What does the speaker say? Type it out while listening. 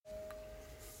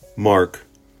Mark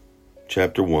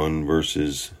chapter 1,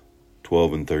 verses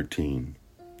 12 and 13.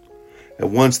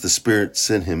 At once the Spirit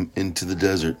sent him into the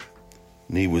desert,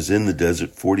 and he was in the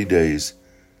desert 40 days,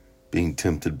 being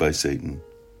tempted by Satan.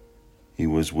 He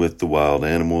was with the wild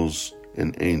animals,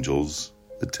 and angels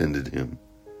attended him.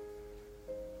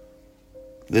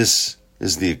 This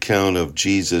is the account of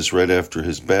Jesus right after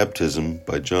his baptism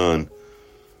by John,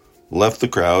 left the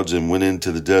crowds and went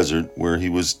into the desert where he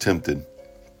was tempted.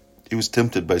 He was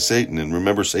tempted by Satan. And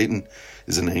remember, Satan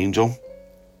is an angel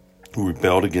who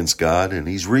rebelled against God, and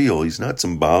he's real. He's not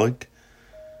symbolic.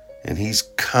 And he's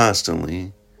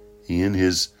constantly, he and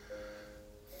his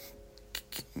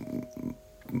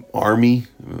army,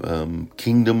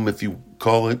 kingdom, if you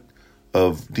call it,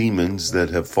 of demons that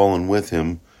have fallen with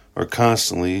him are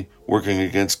constantly working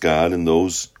against God and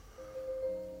those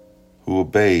who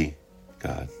obey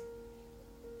God.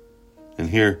 And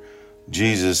here,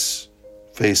 Jesus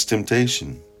faced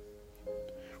temptation.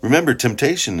 Remember,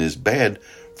 temptation is bad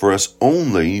for us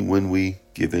only when we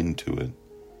give in to it.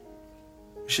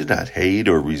 We should not hate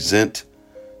or resent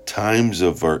times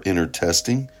of our inner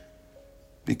testing,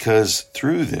 because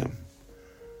through them,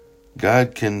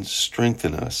 God can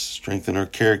strengthen us, strengthen our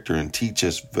character, and teach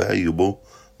us valuable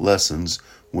lessons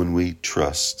when we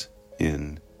trust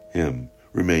in Him,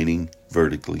 remaining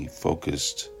vertically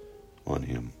focused on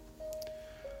Him.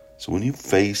 So when you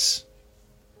face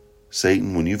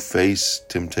Satan, when you face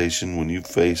temptation, when you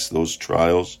face those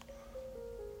trials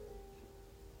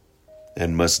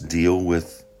and must deal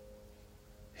with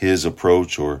his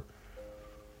approach or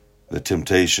the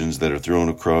temptations that are thrown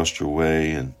across your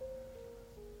way and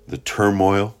the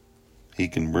turmoil he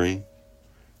can bring,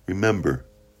 remember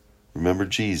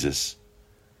Jesus.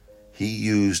 He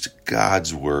used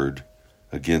God's word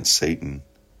against Satan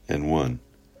and won.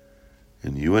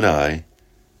 And you and I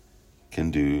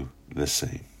can do the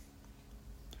same.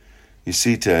 You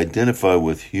see, to identify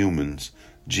with humans,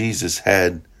 Jesus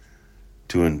had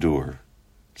to endure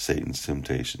Satan's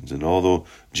temptations. And although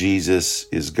Jesus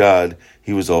is God,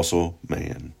 he was also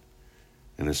man.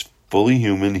 And as fully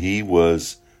human, he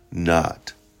was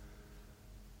not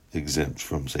exempt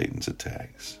from Satan's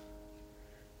attacks.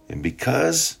 And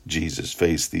because Jesus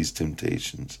faced these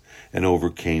temptations and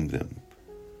overcame them,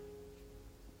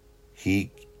 he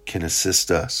can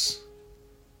assist us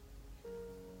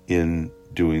in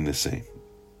doing the same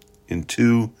in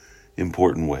two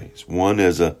important ways. One,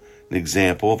 as an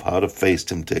example of how to face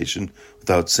temptation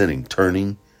without sinning,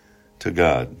 turning to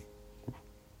God.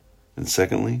 And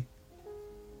secondly,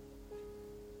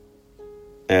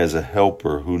 as a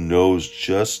helper who knows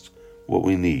just what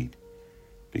we need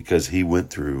because he went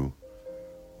through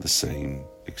the same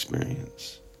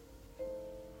experience.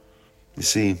 You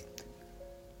see,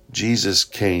 Jesus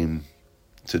came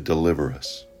to deliver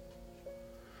us,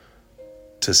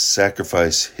 to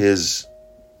sacrifice his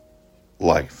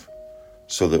life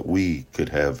so that we could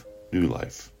have new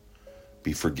life,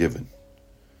 be forgiven.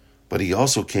 But he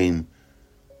also came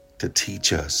to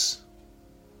teach us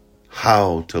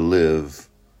how to live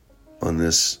on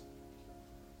this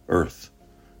earth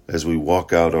as we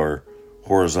walk out our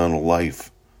horizontal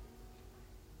life,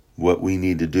 what we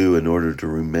need to do in order to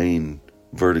remain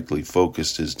vertically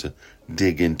focused is to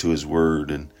dig into his word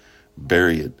and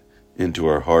bury it into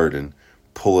our heart and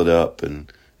pull it up and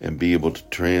be able to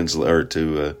translate or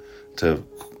to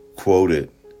quote it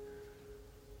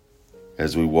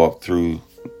as we walk through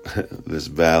this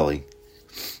valley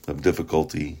of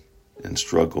difficulty and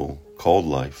struggle called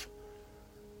life.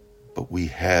 But we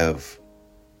have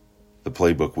the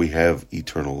playbook. We have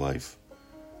eternal life.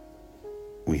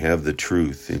 We have the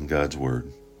truth in God's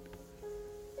word.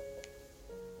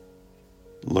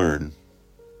 Learn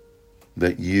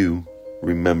that you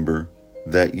remember,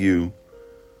 that you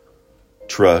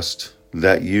trust,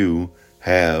 that you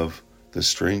have the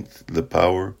strength, the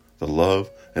power, the love,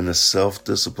 and the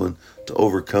self-discipline to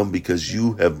overcome, because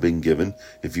you have been given,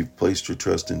 if you've placed your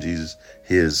trust in Jesus,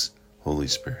 his Holy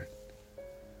Spirit.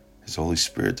 His Holy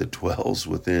Spirit that dwells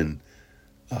within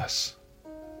us.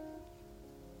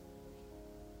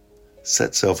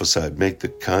 Set self aside. Make the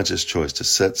conscious choice to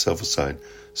set self aside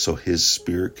so his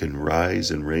Spirit can rise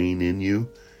and reign in you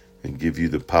and give you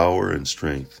the power and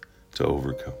strength to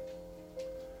overcome.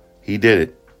 He did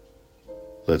it.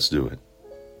 Let's do it.